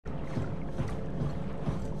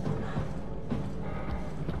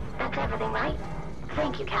everything right?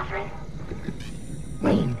 Thank you, Catherine.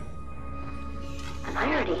 Wait. Am I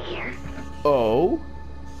already here? Oh?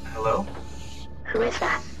 Hello? Who is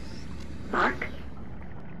that? Mark?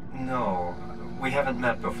 No, we haven't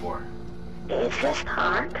met before. Is this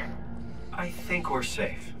Mark? I think we're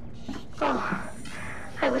safe. Oh,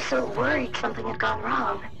 I was so worried something had gone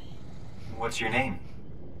wrong. What's your name?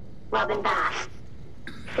 Robin Bass.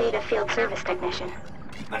 Theta Field Service Technician.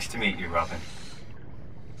 Nice to meet you, Robin.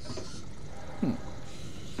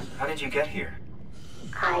 How did you get here?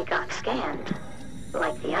 I got scanned,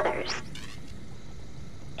 like the others.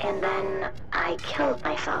 And then I killed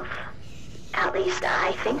myself. At least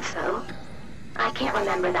I think so. I can't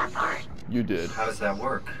remember that part. You did. How does that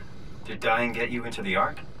work? Did dying get you into the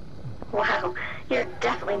Ark? Wow, you're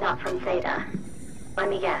definitely not from Theta. Let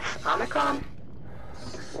me guess, Omicron?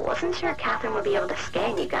 Wasn't sure Catherine would be able to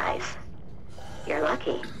scan you guys. You're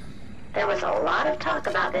lucky. There was a lot of talk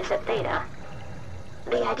about this at Theta.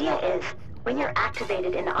 The idea is, when you're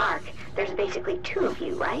activated in the Ark, there's basically two of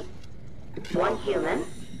you, right? One human,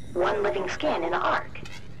 one living scan in the Ark.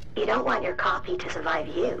 You don't want your copy to survive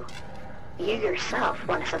you. You yourself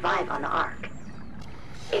want to survive on the Ark.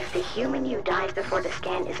 If the human you dies before the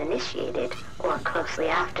scan is initiated, or closely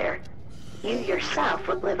after, you yourself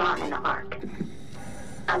would live on in the Ark.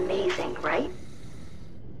 Amazing, right?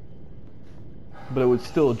 But it would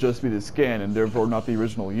still just be the scan and therefore not the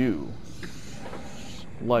original you.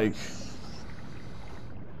 Like,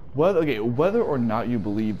 whether or not you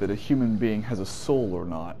believe that a human being has a soul or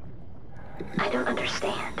not. I don't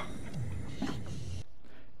understand.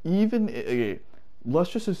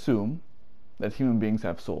 Let's just assume that human beings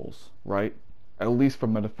have souls, right? At least for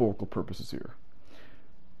metaphorical purposes here.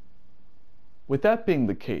 With that being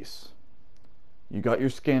the case, you got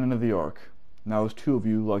your scan into the Ark. Now there's two of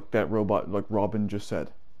you, like that robot, like Robin just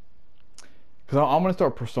said. Because I'm going to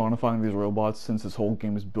start personifying these robots since this whole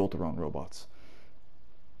game is built around robots.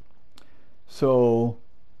 So,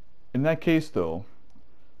 in that case though,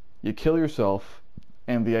 you kill yourself,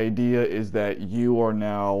 and the idea is that you are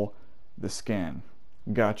now the scan.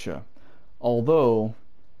 Gotcha. Although,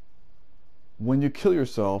 when you kill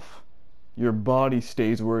yourself, your body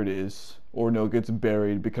stays where it is, or no, gets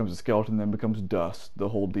buried, becomes a skeleton, then becomes dust, the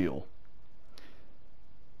whole deal.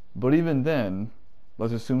 But even then,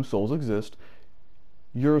 let's assume souls exist,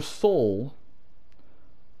 your soul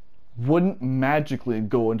wouldn't magically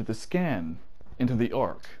go into the scan, into the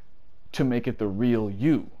Ark, to make it the real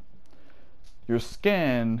you. Your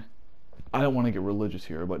scan, I don't want to get religious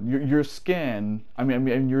here, but your scan,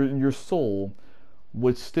 your soul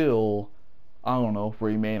would still, I don't know,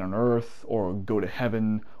 remain on Earth, or go to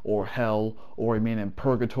heaven, or hell, or remain in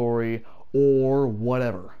purgatory, or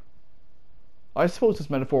whatever. I suppose this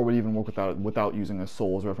metaphor would even work without using a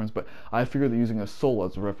soul as a reference, but I figure that using a soul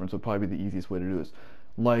as a reference would probably be the easiest way to do this.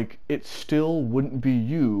 Like, it still wouldn't be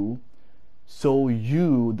you, so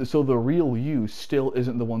the real you still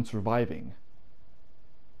isn't the one surviving.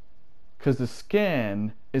 Because the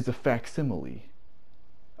scan is a facsimile.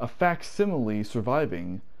 A facsimile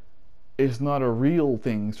surviving is not a real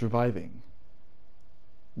thing surviving.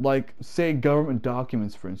 Like, say, government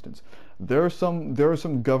documents, for instance. There are some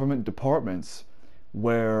government departments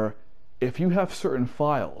where if you have certain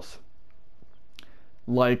files,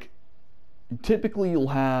 like, typically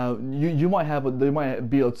you might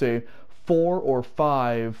be, let's say, 4 or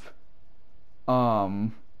 5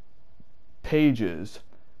 pages,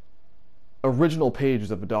 original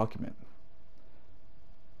pages of a document.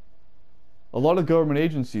 A lot of government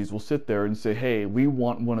agencies will sit there and say, hey, we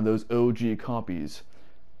want one of those OG copies.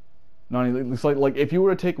 It's like if you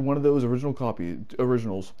were to take one of those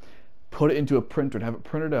originals, put it into a printer and have it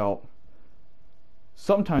printed out,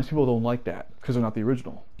 sometimes people don't like that because they're not the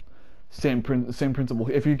original. Same principle.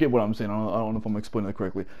 If you get what I'm saying, I don't know if I'm explaining it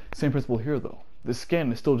correctly. Same principle here, though. The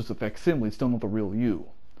scan is still just a facsimile. It's still not the real you.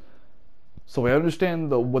 So I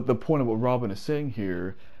understand what the point of what Robin is saying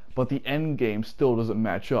here, but the end game still doesn't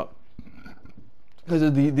match up.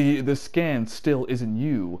 Because the scan still isn't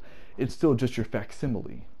you. It's still just your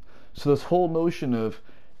facsimile. So this whole notion of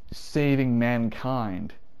saving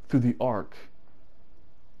mankind through the Ark,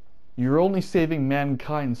 you're only saving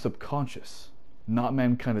mankind's subconscious, not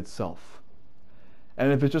mankind itself.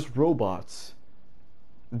 And if it's just robots,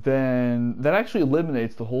 then that actually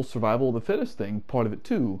eliminates the whole survival of the fittest thing, part of it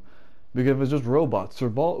too. Because if it's just robots,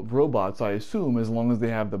 I assume, as long as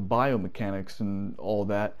they have the biomechanics and all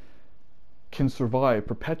that, can survive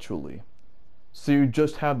perpetually. So you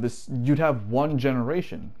just have you'd have one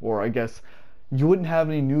generation, or I guess you wouldn't have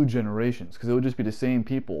any new generations, because it would just be the same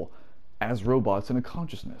people as robots in a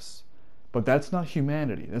consciousness. But that's not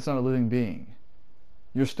humanity, that's not a living being.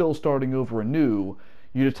 You're still starting over anew.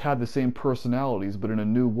 You just have the same personalities, but in a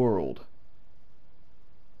new world.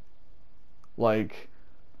 Like,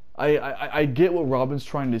 I get what Robin's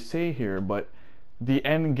trying to say here, but the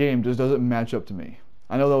end game just doesn't match up to me.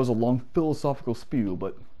 I know that was a long philosophical spiel,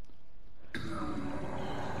 but...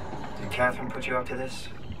 Did Catherine put you up to this?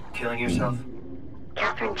 Killing yourself?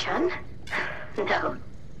 Catherine Chun? No.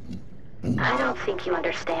 I don't think you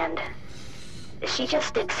understand. She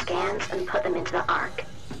just did scans and put them into the Ark.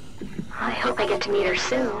 I hope I get to meet her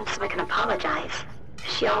soon so I can apologize.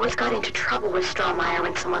 She always got into trouble with Strohmeyer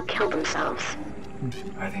when someone killed themselves.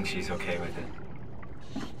 I think she's okay with it.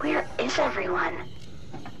 Where is everyone?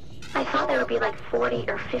 I thought there would be like 40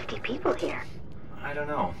 or 50 people here. I don't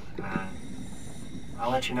know.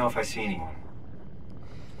 I'll let you know if I see anyone.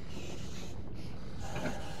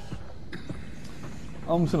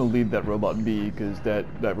 I'm just gonna leave that robot be, because that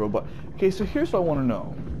robot... Okay, so here's what I want to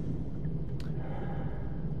know.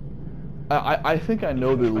 I think I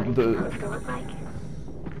know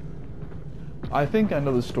I think I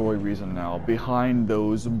know the story reason now behind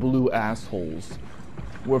those blue assholes,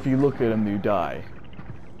 where if you look at them, you die.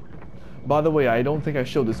 By the way, I don't think I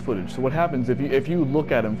showed this footage. So what happens if you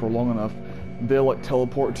look at them for long enough, they'll like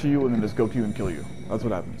teleport to you and then just go to you and kill you. That's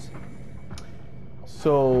what happens.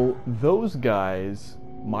 So those guys,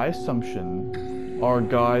 my assumption, are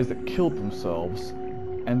guys that killed themselves,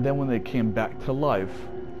 and then when they came back to life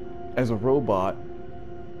as a robot,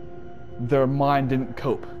 their mind didn't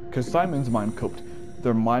cope. Because Simon's mind coped.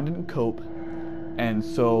 Their mind didn't cope, and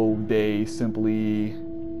so they simply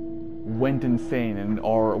went insane and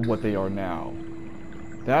are what they are now.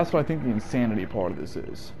 That's what I think the insanity part of this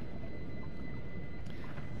is.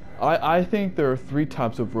 I think there are 3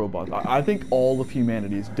 types of robots. I think all of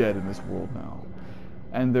humanity is dead in this world now.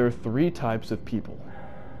 And there are 3 types of people.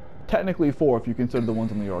 Technically 4 if you consider the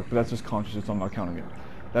ones on the Ark, but that's just consciousness, so I'm not counting it.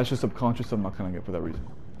 That's just subconscious, so I'm not counting it for that reason.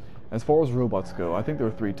 As far as robots go, I think there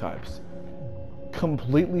are 3 types.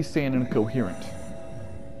 Completely sane and coherent.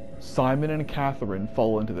 Simon and Catherine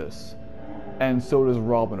fall into this. And so does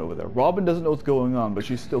Robin over there. Robin doesn't know what's going on, but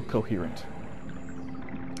she's still coherent.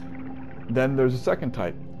 Then there's a second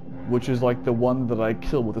type, which is like the one that I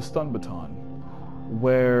killed with a stun baton,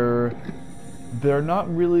 where they're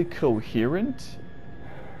not really coherent,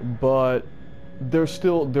 but there's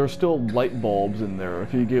still light bulbs in there,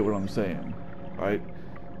 if you get what I'm saying, right?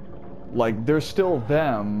 Like, they're still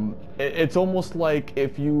them. It's almost like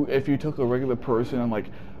if you took a regular person and like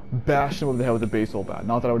bashed them over the head with a baseball bat.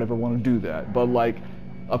 Not that I would ever want to do that, but like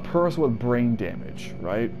a person with brain damage,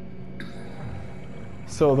 right?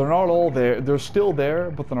 So they're not all there. They're still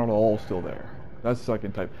there, but they're not all still there. That's the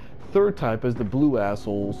second type. Third type is the blue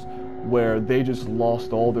assholes, where they just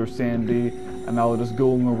lost all their sanity and now they're just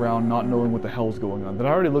going around not knowing what the hell's going on. Did I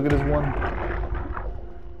already look at this one?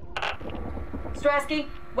 Strasky,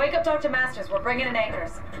 wake up Dr. Masters. We're bringing in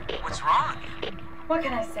anchors. What's wrong? What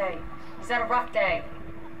can I say? He's had a rough day.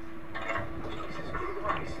 Jesus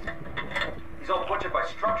Christ. He's all butchered by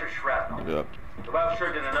structure shrapnel. Yep. The lab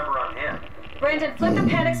sure did a number on him. Brandon, flip the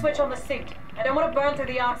panic switch on the suit. I don't want to burn through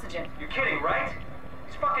the oxygen. You're kidding, right?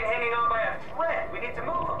 He's fucking hanging on by a thread. We need to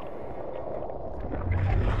move him.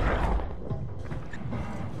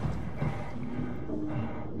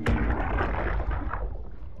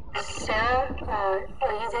 Sarah,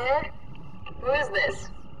 are you there? Who is this?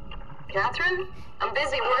 Catherine? I'm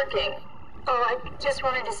busy working. Oh, I just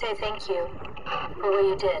wanted to say thank you for what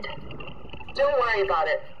you did. Don't worry about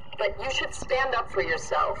it, but you should stand up for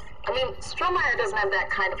yourself. I mean, Strohmeyer doesn't have that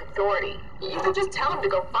kind of authority. You could just tell him to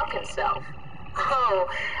go fuck himself. Oh,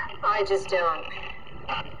 I just don't.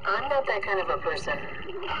 I'm not that kind of a person.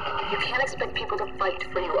 You can't expect people to fight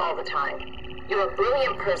for you all the time. You're a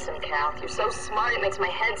brilliant person, Kath. You're so smart it makes my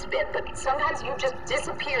head spin, but sometimes you just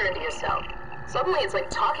disappear into yourself. Suddenly it's like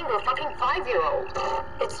talking to a fucking 5-year-old.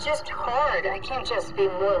 It's just hard. I can't just be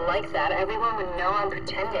more like that. Everyone would know I'm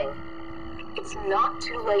pretending. It's not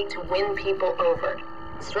too late to win people over.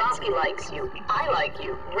 Strasky likes you. I like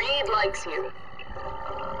you. Reed likes you.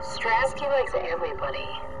 Strasky likes everybody.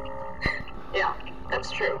 Yeah,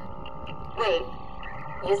 that's true. Wait,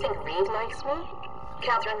 you think Reed likes me?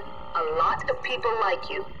 Catherine, a lot of people like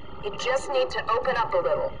you. You just need to open up a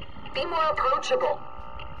little. Be more approachable.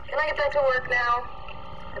 Can I get back to work now?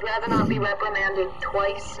 I'd rather not be reprimanded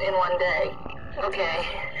twice in one day. Okay,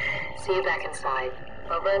 see you back inside.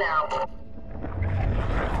 Over and out.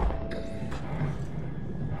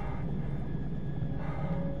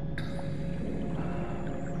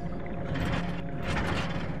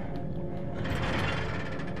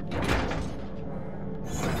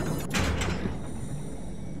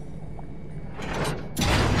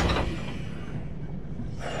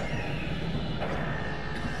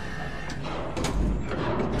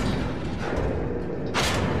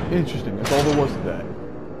 Interesting. That's all there was to that.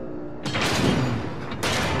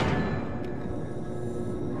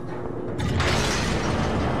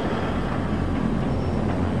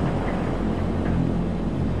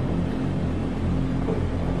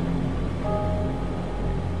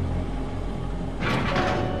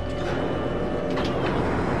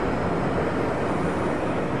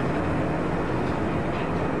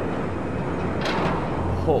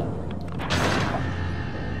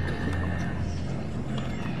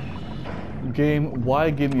 Game, why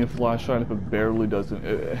give me a flashlight if it barely doesn't?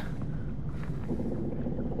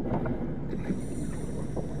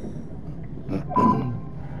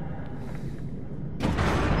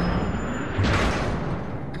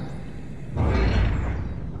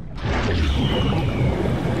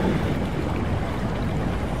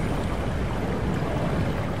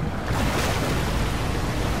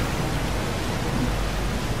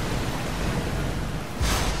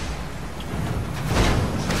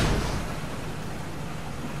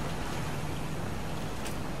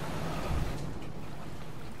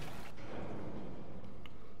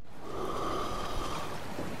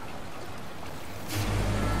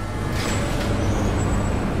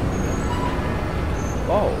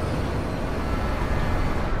 Oh.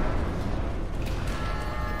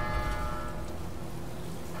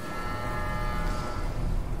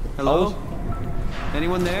 Hello?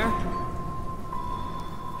 Anyone there?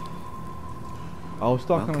 I was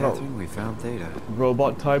talking about Catherine, we found Theta.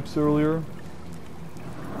 robot types earlier.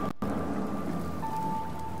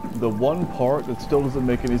 The one part that still doesn't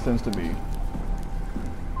make any sense to me.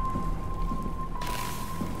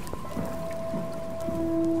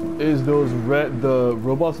 Is the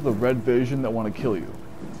robots with the red vision that want to kill you.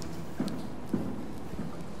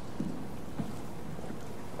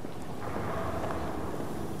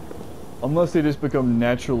 Unless they just become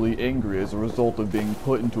naturally angry as a result of being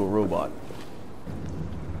put into a robot.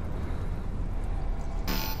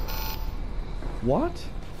 What?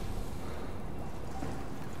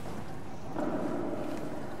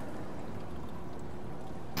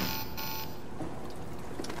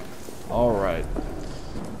 All right.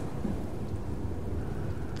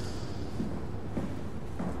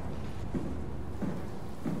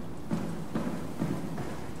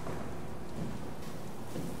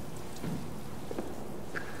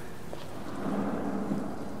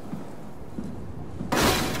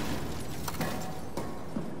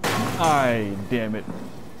 Ay, damn it.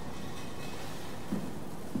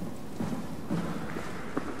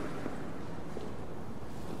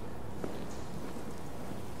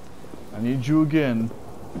 I need you again.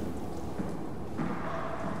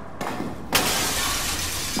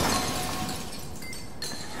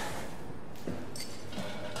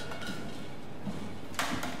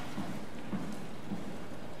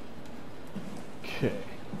 Okay.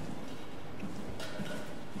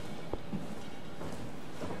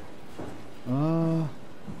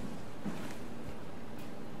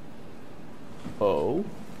 Oh.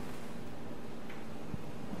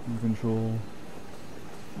 Control.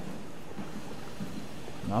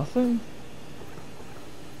 Nothing?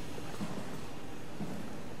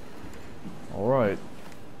 Alright.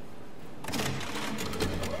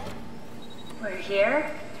 We're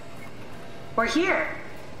here? We're here!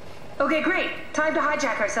 Okay, great. Time to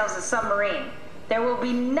hijack ourselves a submarine. There will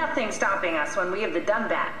be nothing stopping us when we have the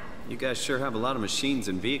Dunbat. You guys sure have a lot of machines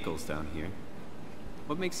and vehicles down here.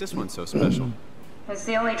 What makes this one so special? It's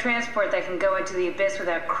the only transport that can go into the abyss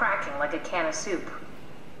without cracking like a can of soup.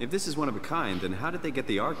 If this is one of a kind, then how did they get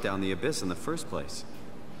the Ark down the abyss in the first place?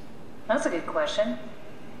 That's a good question.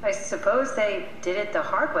 I suppose they did it the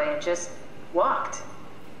hard way and just walked.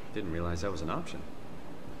 Didn't realize that was an option.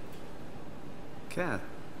 Kath,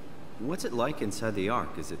 what's it like inside the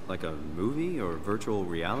Ark? Is it like a movie or virtual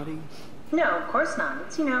reality? No, of course not.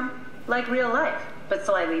 It's, like real life, but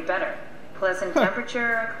slightly better. Pleasant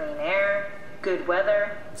temperature, clean air, good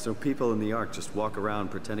weather. So people in the Ark just walk around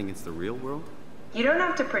pretending it's the real world? You don't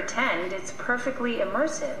have to pretend, it's perfectly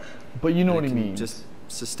immersive. But you know what It he can means. just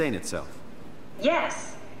sustain itself.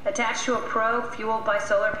 Yes, attached to a probe fueled by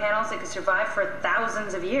solar panels, it could survive for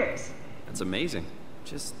thousands of years. That's amazing.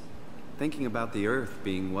 Just thinking about the Earth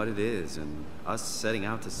being what it is and us setting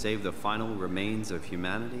out to save the final remains of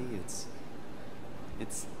humanity, it's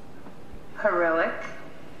Heroic.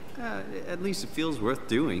 at least it feels worth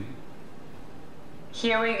doing.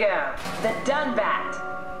 Here we go. The Dunbat.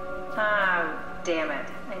 Ah, damn it.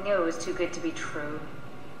 I knew it was too good to be true.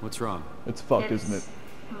 What's wrong? It's fucked, isn't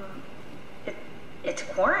it? It's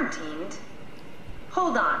quarantined.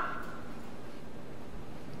 Hold on.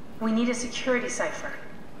 We need a security cipher.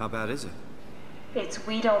 How bad is it? It's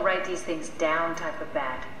we don't write these things down type of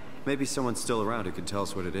bad. Maybe someone's still around who can tell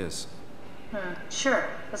us what it is. Sure,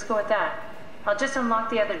 let's go with that. I'll just unlock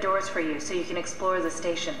the other doors for you so you can explore the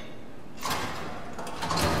station.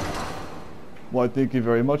 Why, thank you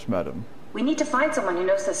very much, madam. We need to find someone who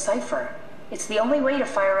knows the cipher. It's the only way to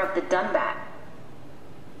fire up the Dunbat.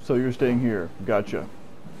 So you're staying here. Gotcha.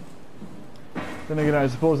 Then again, I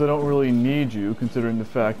suppose I don't really need you, considering the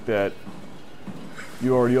fact that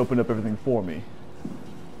you already opened up everything for me.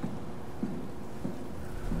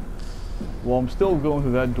 Well, I'm still going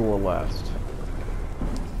through that door last.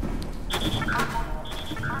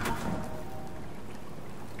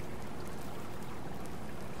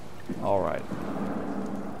 Alright.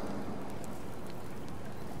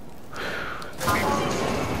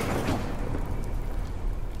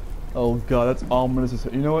 Oh god, that's ominous as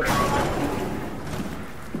hell. You know what?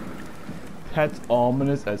 That's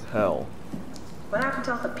ominous as hell. What happened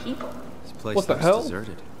to all the people? This place What the looks hell?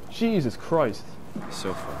 deserted. Jesus Christ.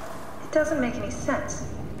 So far. It doesn't make any sense.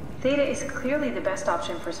 Theta is clearly the best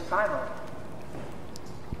option for survival.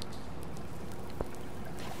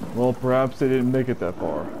 Well, perhaps they didn't make it that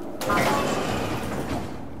far.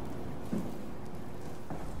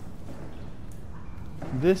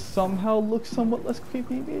 This somehow looks somewhat less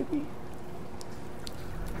creepy, maybe?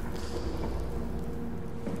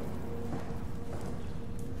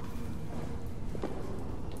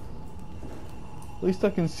 At least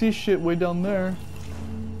I can see shit way down there.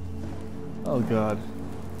 Oh god.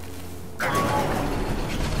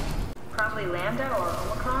 Probably Lambda or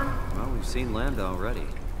Omicron? Well, we've seen Lambda already.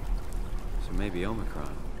 So maybe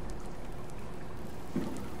Omicron.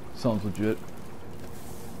 Sounds legit.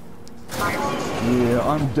 Yeah,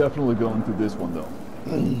 I'm definitely going through this one though.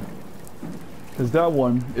 Because that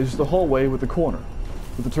one is just a hallway with a corner,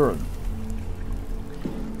 with a turn.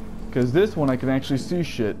 Because this one I can actually see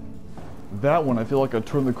shit. That one I feel like I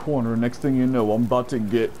turn the corner, next thing you know I'm about to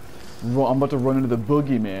run into the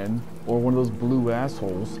boogeyman or one of those blue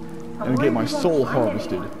assholes and get my soul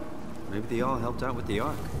harvested. Maybe they all helped out with the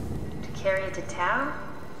Ark. To carry it to town?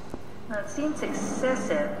 That seems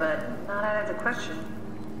excessive, but not out of the question.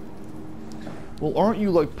 Well, aren't you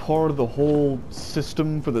like part of the whole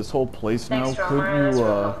system for this whole place now? Thanks, Couldn't Romer. That's you,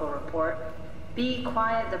 your helpful report. Be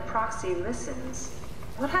quiet, the proxy listens.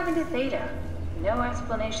 What happened to Theta? No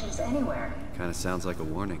explanations anywhere. Kinda sounds like a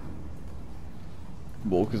warning.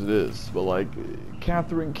 Well, because it is. But like,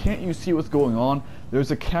 Catherine, can't you see what's going on? There's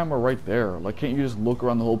a camera right there. Like, can't you just look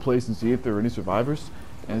around the whole place and see if there are any survivors?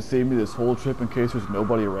 And save me this whole trip in case there's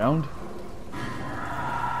nobody around?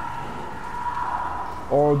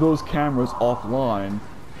 Or are those cameras offline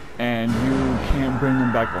and you can't bring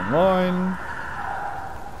them back online?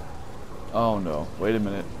 Oh no, wait a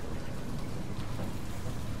minute.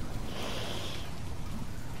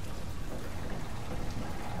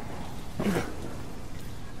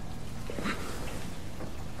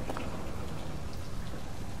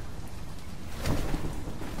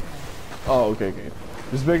 Oh, okay.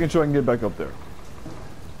 Just making sure I can get back up there.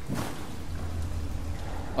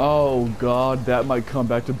 Oh god, that might come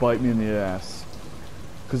back to bite me in the ass.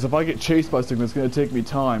 Because if I get chased by something, it's going to take me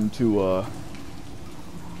time to, oh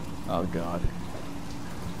god.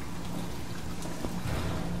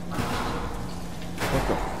 What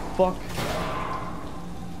the fuck?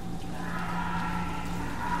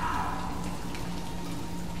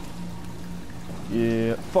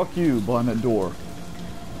 Yeah, fuck you behind that door.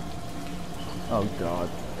 Oh god.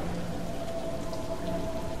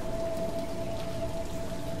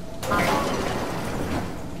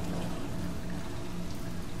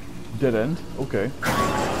 Dead end? Okay.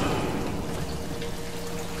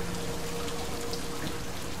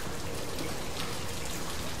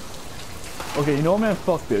 Okay, you know what, man?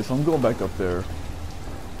 Fuck this. I'm going back up there.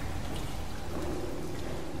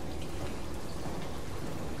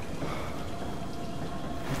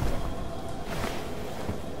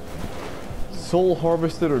 Soul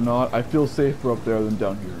harvested or not, I feel safer up there than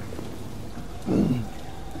down here.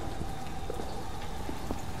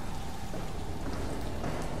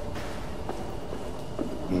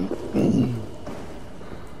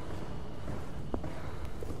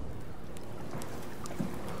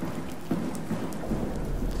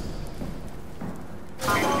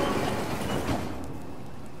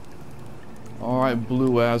 Alright,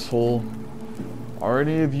 blue asshole. Are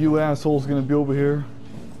any of you assholes gonna be over here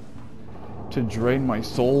to drain my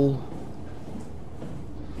soul?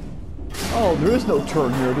 Oh, there is no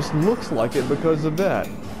turn here. It just looks like it because of that.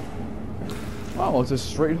 Wow, it's a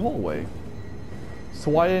straight hallway.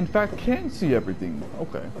 So I, in fact, can see everything.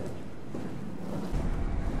 Okay.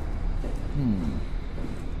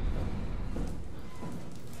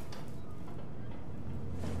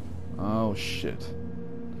 Oh, shit.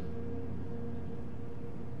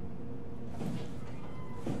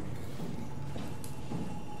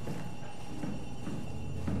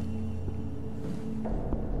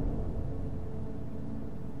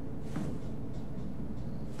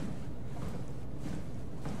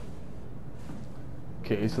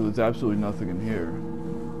 Okay, so there's absolutely nothing in here.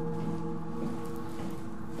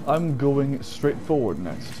 I'm going straight forward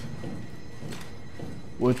next.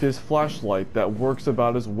 With this flashlight that works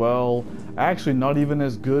about as well, actually not even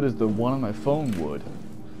as good as the one on my phone would.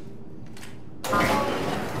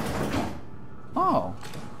 Oh.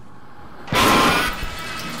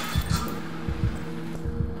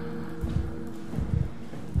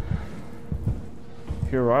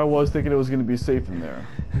 Here I was thinking it was going to be safe in there.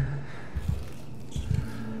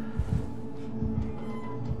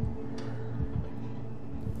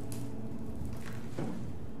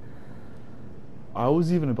 I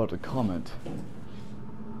was even about to comment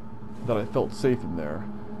that I felt safe in there.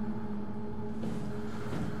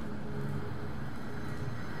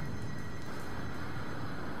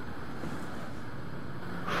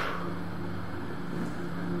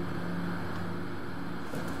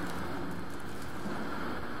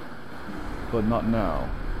 But not now.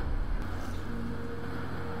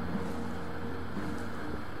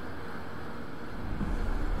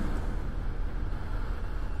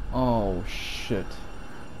 Oh, shit.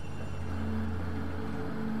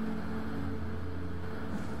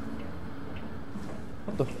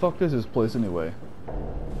 What the fuck is this place anyway?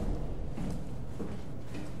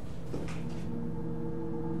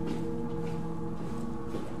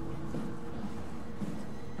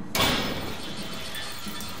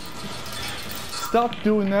 Stop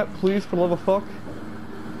doing that, please, for the love of fuck.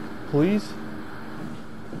 Please?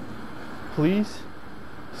 Please?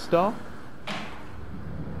 Stop?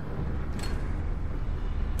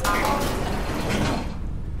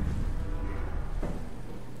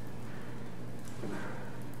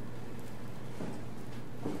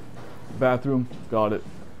 Bathroom, got it.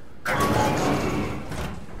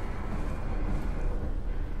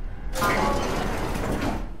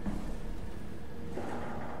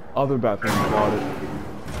 Other bathroom, got it.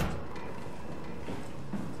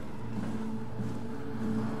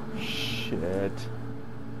 Shit.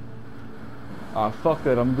 Ah, fuck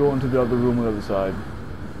that, I'm going to the other room on the other side.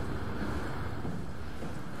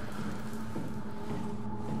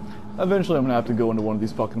 Eventually I'm gonna have to go into one of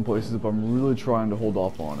these fucking places if I'm really trying to hold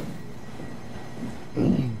off on it.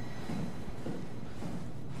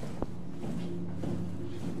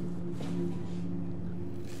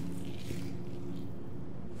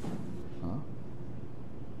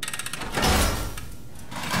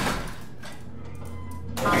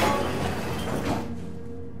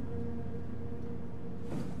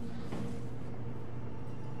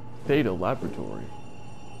 Theta Laboratory.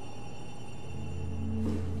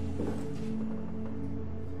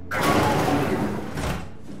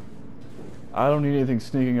 I don't need anything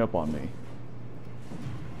sneaking up on me.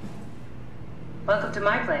 Welcome to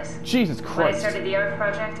my place. Jesus When I Christ. started the art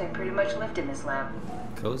project, I pretty much lived in this lab.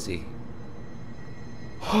 Cozy.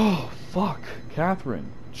 Oh, fuck.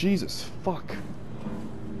 Catherine. Jesus, fuck.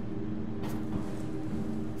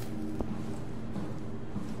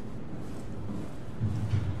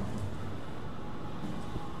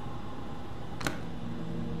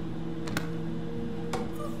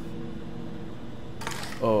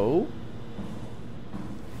 Oh?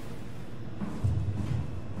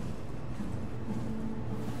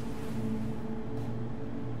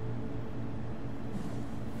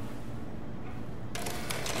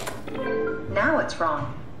 Now what's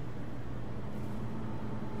wrong?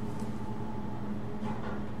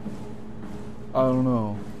 I don't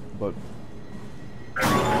know, but...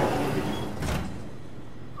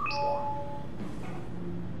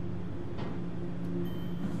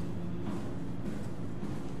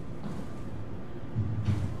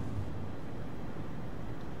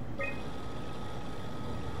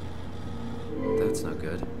 That's no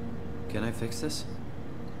good. Can I fix this?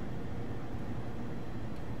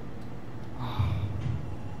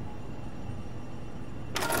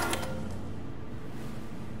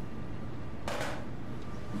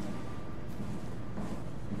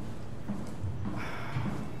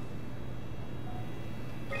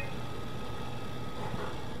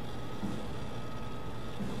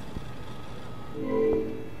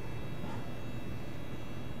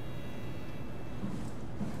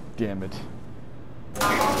 Damn it.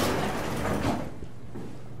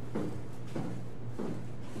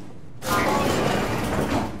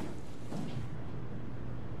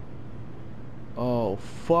 Oh,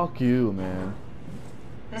 fuck you, man.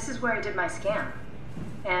 This is where I did my scan.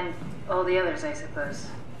 And all the others, I suppose.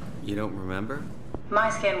 You don't remember?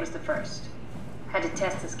 My scan was the first. Had to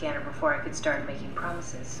test the scanner before I could start making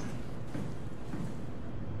promises.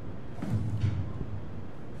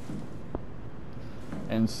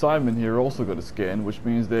 And Simon here also got a scan, which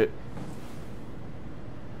means that...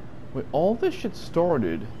 Wait, all this shit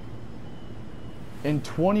started in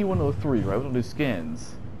 2103, right, with these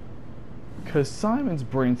scans. Because Simon's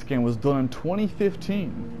brain scan was done in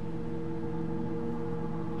 2015.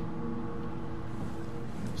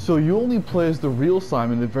 So you only play as the real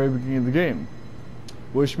Simon at the very beginning of the game.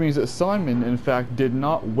 Which means that Simon, in fact, did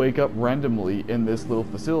not wake up randomly in this little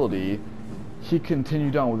facility. He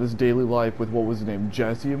continued on with his daily life with what was his name,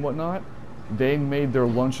 Jesse and whatnot. They made their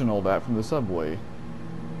lunch and all that from the subway.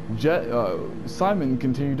 Simon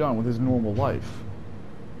continued on with his normal life.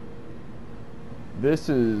 This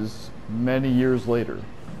is many years later.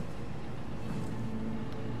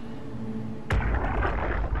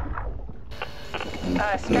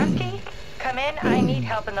 Strusky, come in. I need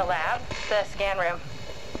help in the lab, the scan room.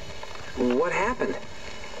 What happened?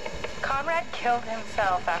 Conrad killed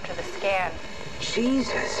himself after the scan.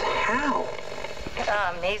 Jesus, how?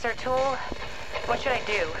 Maser tool? What should I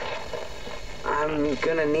do? I'm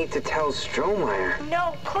gonna need to tell Strohmeyer.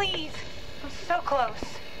 No, please! I'm so close.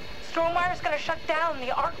 Strohmeyer's gonna shut down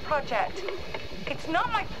the ARC project. It's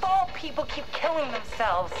not my fault people keep killing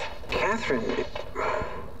themselves. Catherine,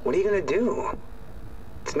 what are you gonna do?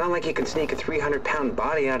 It's not like you can sneak a 300-pound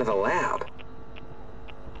body out of the lab.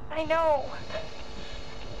 I know.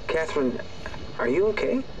 Catherine, are you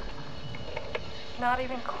okay? Not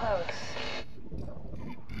even close.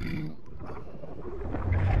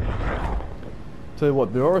 Tell you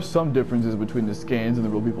what, there are some differences between the scans and the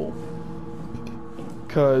real people.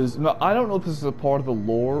 Because, no, I don't know if this is a part of the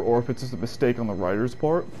lore or if it's just a mistake on the writer's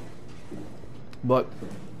part. But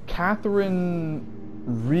Catherine,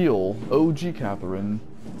 real, OG Catherine,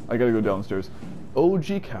 I gotta go downstairs.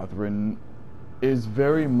 OG Catherine is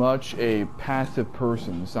very much a passive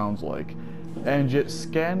person, sounds like. And yet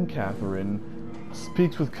Scan Catherine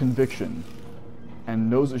speaks with conviction and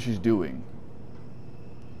knows what she's doing.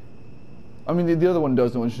 I mean, the other one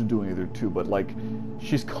doesn't know what she's doing either too, but like,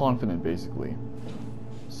 she's confident basically.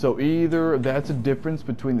 So either that's a difference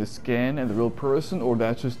between the scan and the real person, or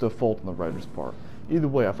that's just a fault on the writer's part. Either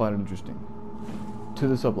way, I find it interesting. To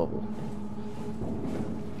the sublevel.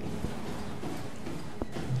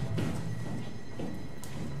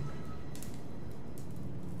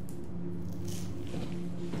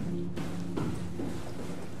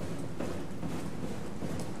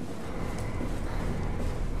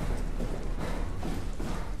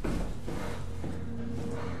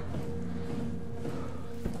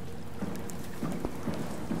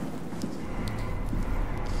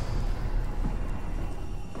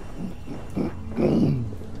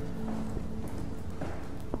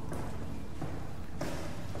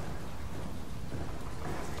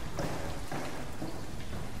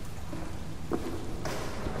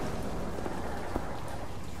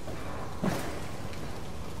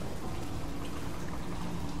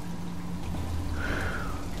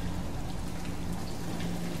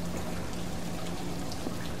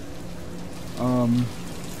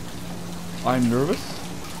 I'm nervous.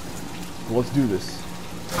 Let's do this.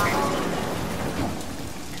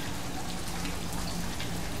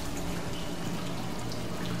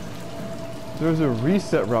 There's a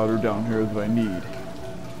reset router down here that I need.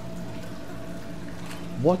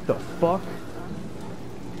 What the fuck?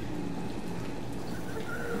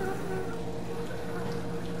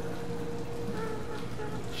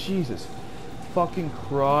 Jesus fucking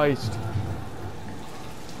Christ.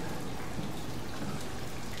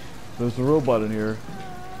 There's a robot in here.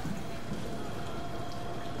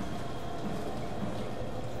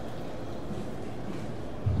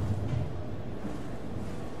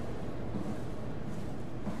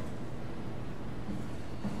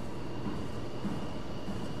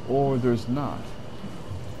 Or there's not.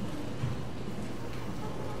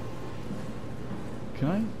 Can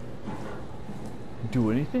I do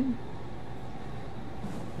anything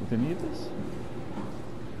with any of this?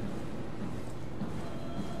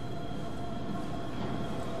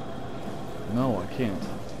 No, I can't.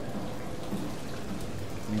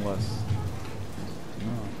 Unless...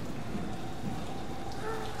 No.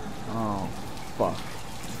 Oh, fuck.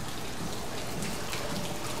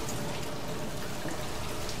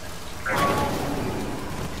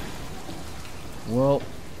 Well...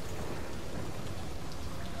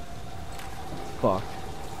 Fuck.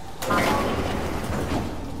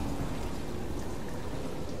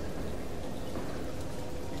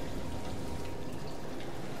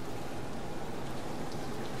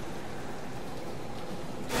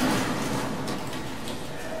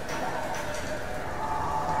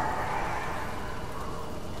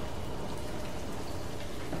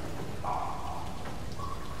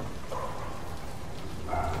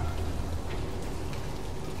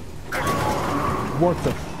 What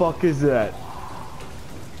the fuck is that?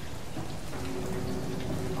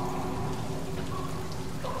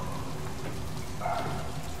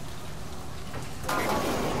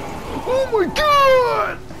 Oh my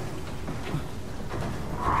god!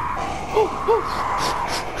 Oh, oh.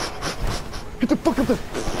 Get the fuck up there!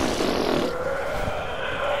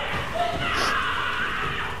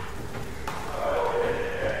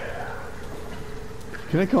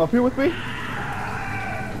 Can they come up here with me?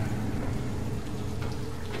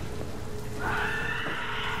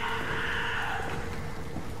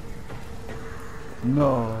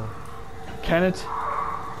 No. Can it?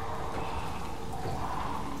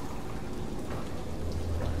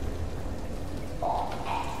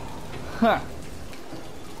 Ha!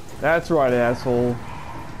 That's right, asshole.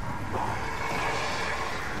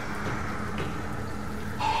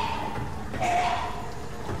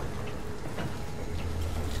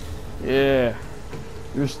 Yeah.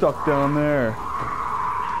 You're stuck down there.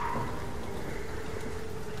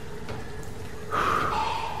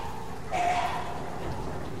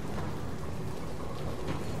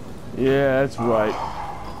 Yeah, that's right.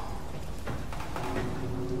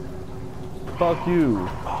 Fuck you.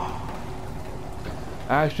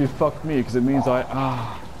 Actually, fuck me, because it means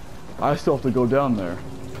I still have to go down there.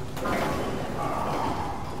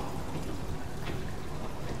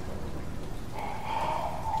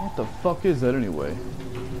 What the fuck is that anyway?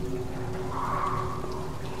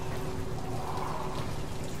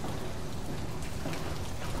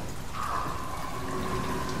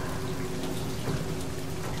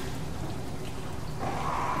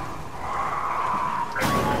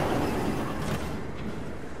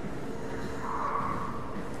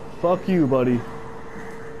 Fuck you, buddy.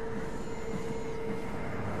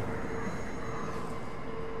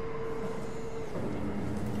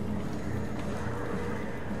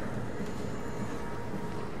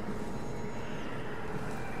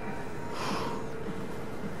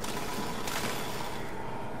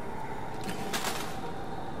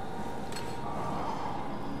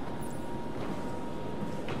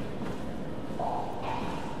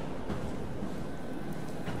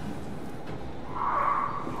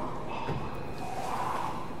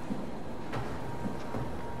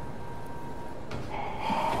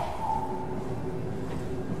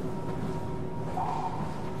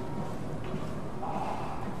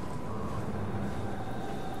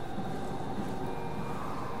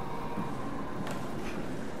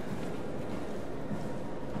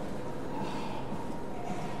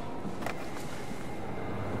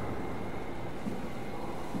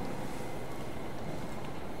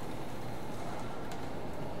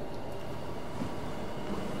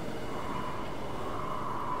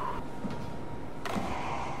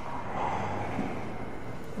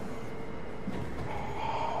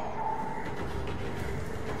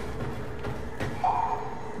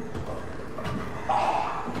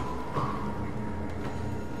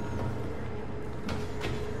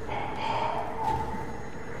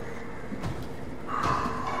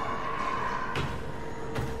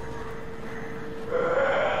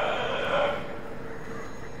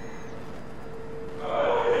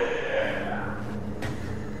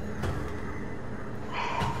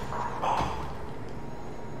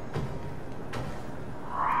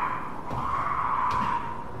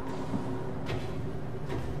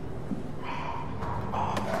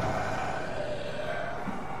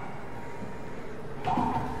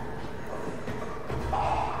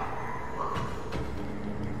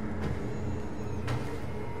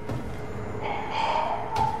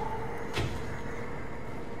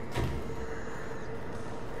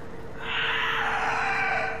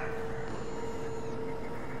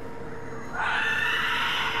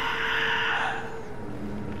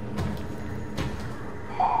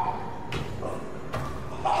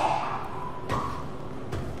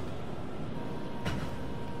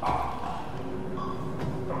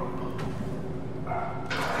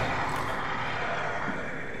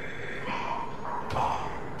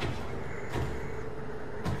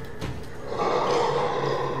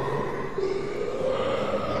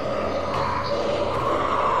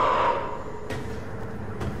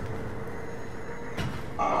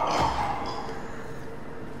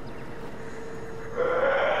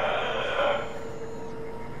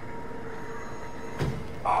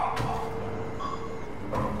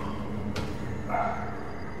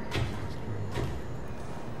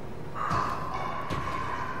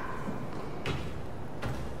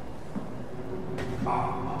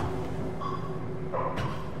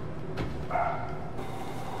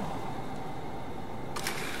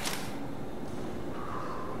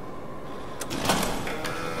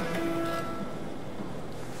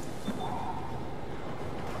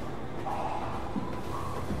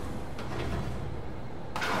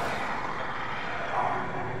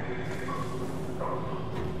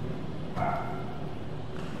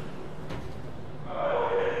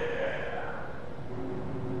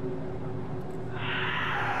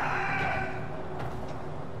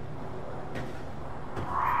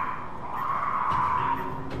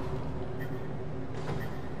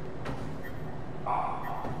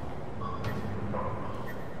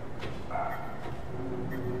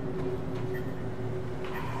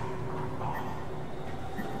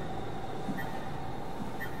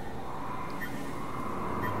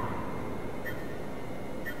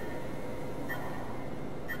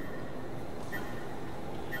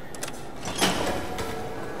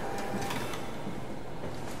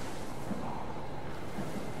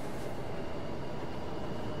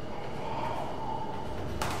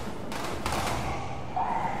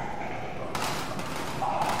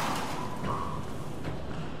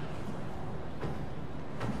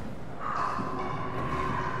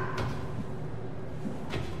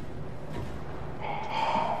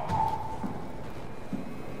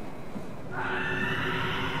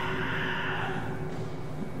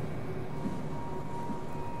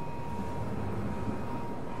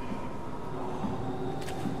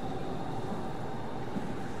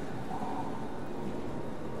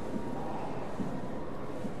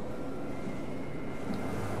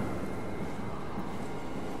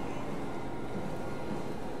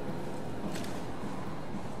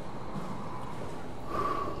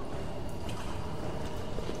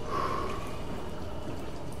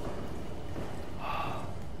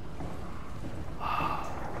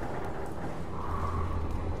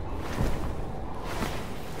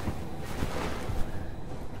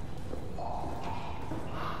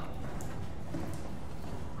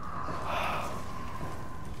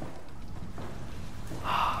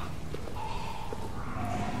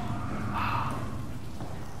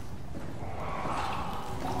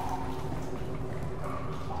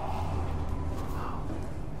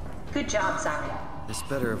 Good job, Simon. This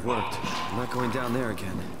better have worked. I'm not going down there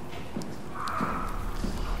again.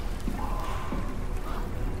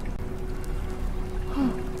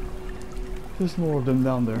 There's more of them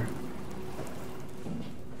down there.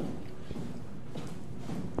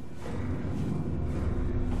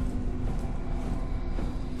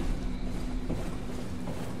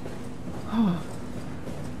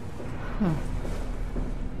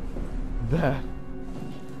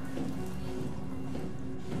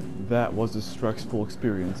 That was a stressful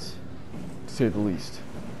experience, to say the least.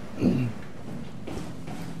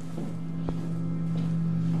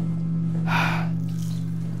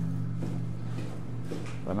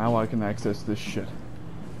 But now I can access this shit.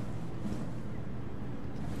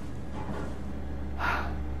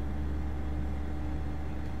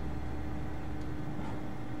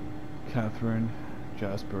 Catherine,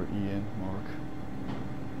 Jasper, Ian, Mark.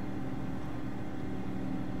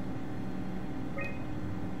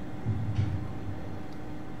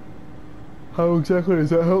 How exactly does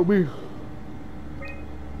that help me?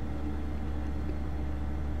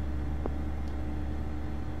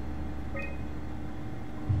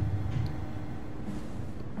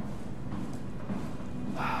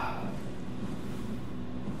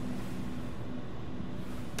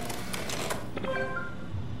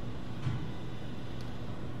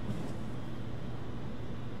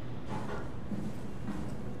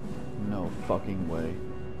 No fucking way.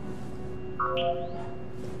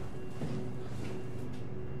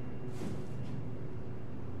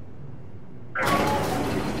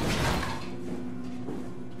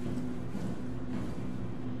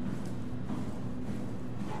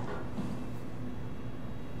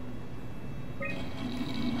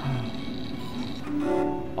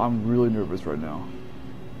 I'm really nervous right now.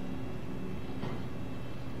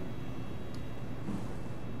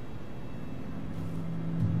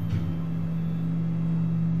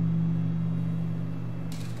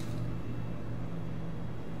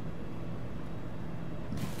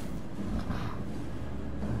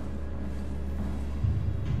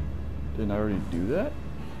 Didn't I already do that?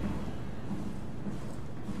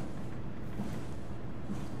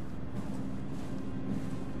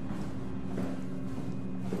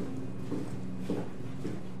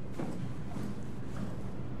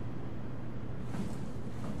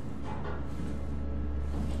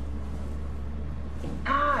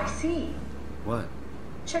 Ah, I see. What?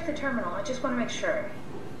 Check the terminal. I just want to make sure.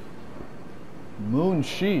 Moon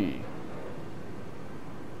Shi.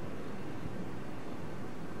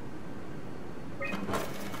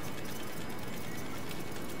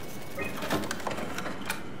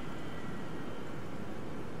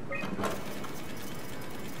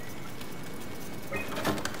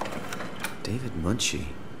 David Munchie.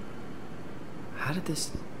 How did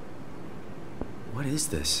this... What is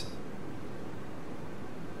this?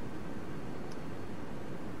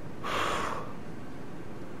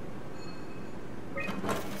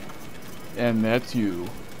 And that's you.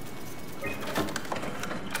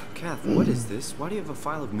 Kath, what is this? Why do you have a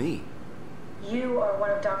file of me? You are one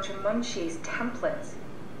of Dr. Munchie's templates.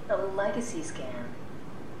 A legacy scan.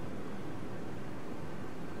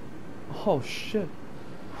 Oh shit.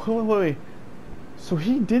 Wait. So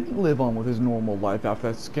he didn't live on with his normal life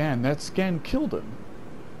after that scan. That scan killed him.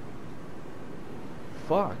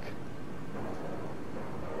 Fuck.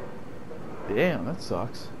 Damn, that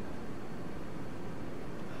sucks.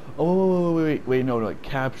 Oh, wait, no, like,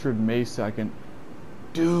 captured May 2nd.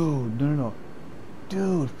 Dude, no.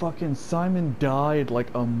 Dude, fucking Simon died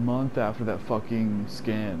like a month after that fucking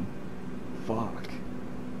scan. Fuck.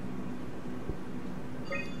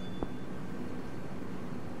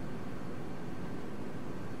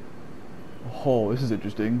 Oh, this is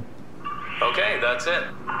interesting. Okay, that's it.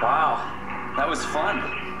 Wow, that was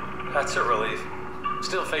fun. That's a relief.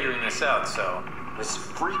 Still figuring this out, so... It was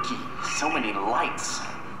freaky. So many lights.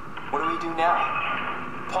 What do we do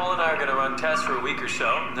now? Paul and I are going to run tests for a week or so,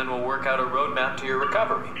 and then we'll work out a roadmap to your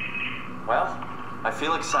recovery. Well, I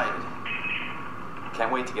feel excited.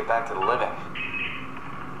 Can't wait to get back to the living.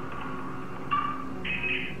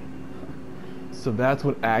 So that's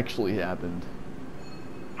what actually happened.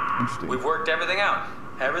 Interesting. We've worked everything out.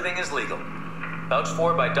 Everything is legal. Vouched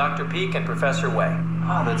for by Dr. Peak and Professor Way.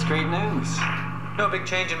 Oh, that's great news. No big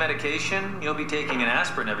change in medication. You'll be taking an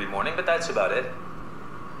aspirin every morning, but that's about it.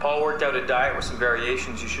 Paul worked out a diet with some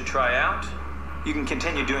variations you should try out. You can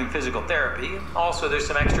continue doing physical therapy. Also, there's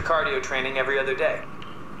some extra cardio training every other day.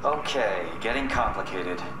 Okay, getting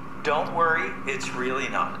complicated. Don't worry, it's really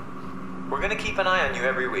not. We're going to keep an eye on you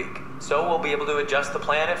every week, so we'll be able to adjust the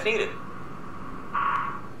plan if needed.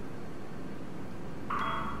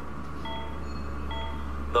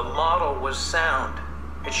 The model was sound.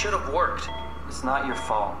 It should have worked. It's not your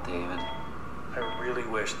fault, David. I really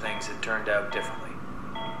wish things had turned out differently.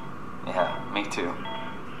 Yeah, me too.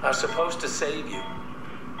 I was supposed to save you.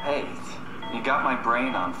 Hey, you got my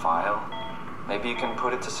brain on file. Maybe you can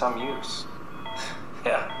put it to some use.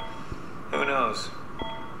 Yeah, who knows?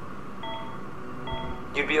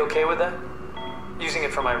 You'd be okay with that? Using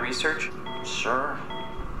it for my research? Sure.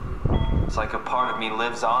 It's like a part of me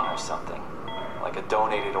lives on or something. Like a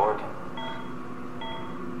donated organ.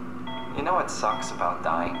 You know what sucks about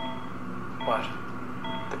dying? What?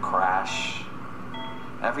 The crash.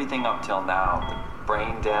 Everything up till now. The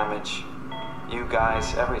brain damage. You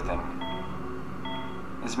guys, everything.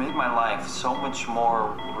 It's made my life so much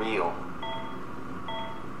more real.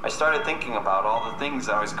 I started thinking about all the things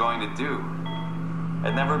I was going to do.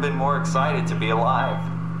 I'd never been more excited to be alive.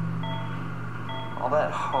 All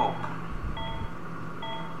that hope.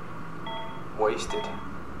 Wasted.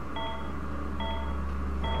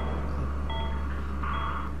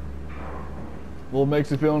 Well, it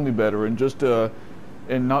makes it feel any better, and just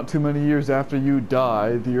and not too many years after you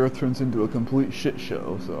die, the Earth turns into a complete shit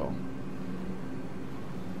show. So,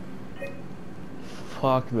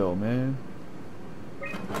 fuck though, man.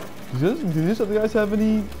 Do these other guys have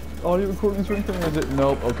any audio recordings or anything? Or is it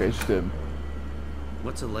nope? Okay, it's just him.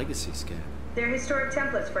 What's a legacy scan? They're historic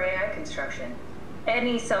templates for AI construction.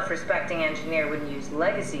 Any self-respecting engineer wouldn't use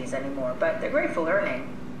legacies anymore, but they're great for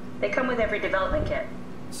learning. They come with every development kit.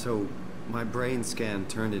 So, my brain scan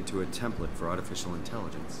turned into a template for artificial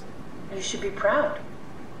intelligence. You should be proud.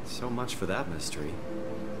 So much for that mystery.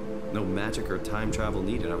 No magic or time travel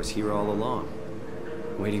needed. I was here all along.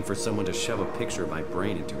 Waiting for someone to shove a picture of my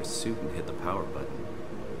brain into a suit and hit the power button.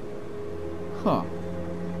 Huh.